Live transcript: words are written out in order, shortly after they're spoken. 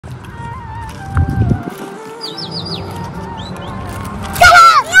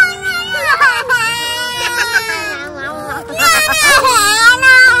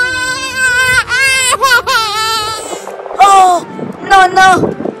Oh, no, no.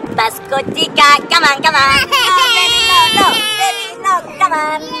 Bascotica, come on, come on. No, baby, no, baby, no, come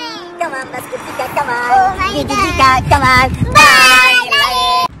on. Come on, Bascotica, come on. Gigica, come on. Bye.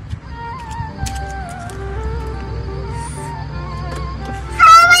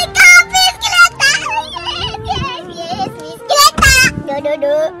 Oh my God, bicicleta! Yes, bicicleta!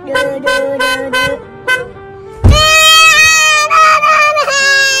 Do.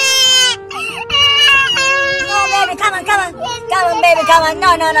 Come on, baby, come on.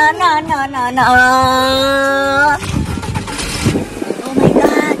 No. Oh my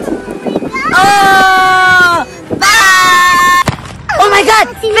God. Oh, bye. Oh my God,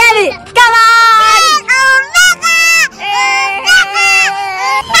 baby, come on.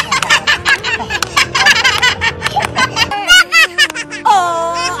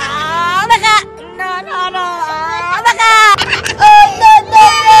 Oh, baka. No. Baka. Oh,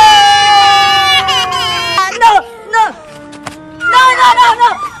 no. No.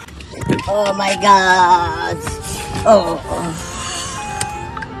 Oh my God. Oh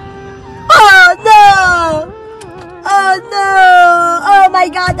no. Oh my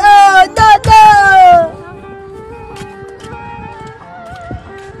God. Oh no.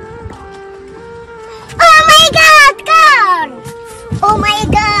 Oh my God, God! Oh my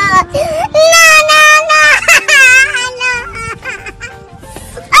God! No!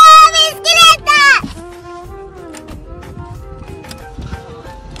 Oh, bicicleta!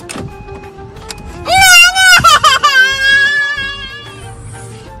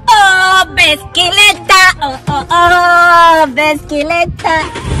 Oh, bicicleta. Oh, bicicleta.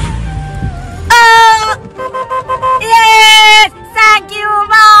 Oh, yes. Thank you,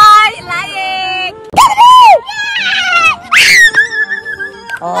 boy. Like.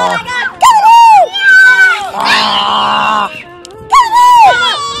 Oh. No.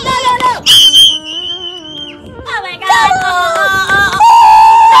 Oh my God.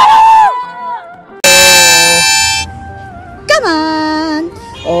 Come on.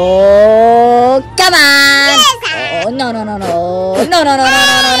 Oh, come on. Oh, no.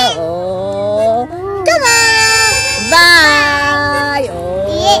 Oh, come on. Bye.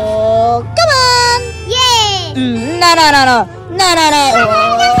 Oh, come on. Yeah! No.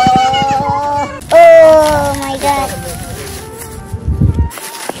 Oh my God!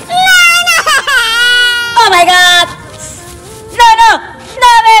 Oh my God.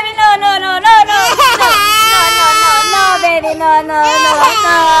 No, baby, no, baby, no.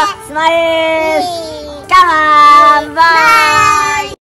 Smile. Come on, bye.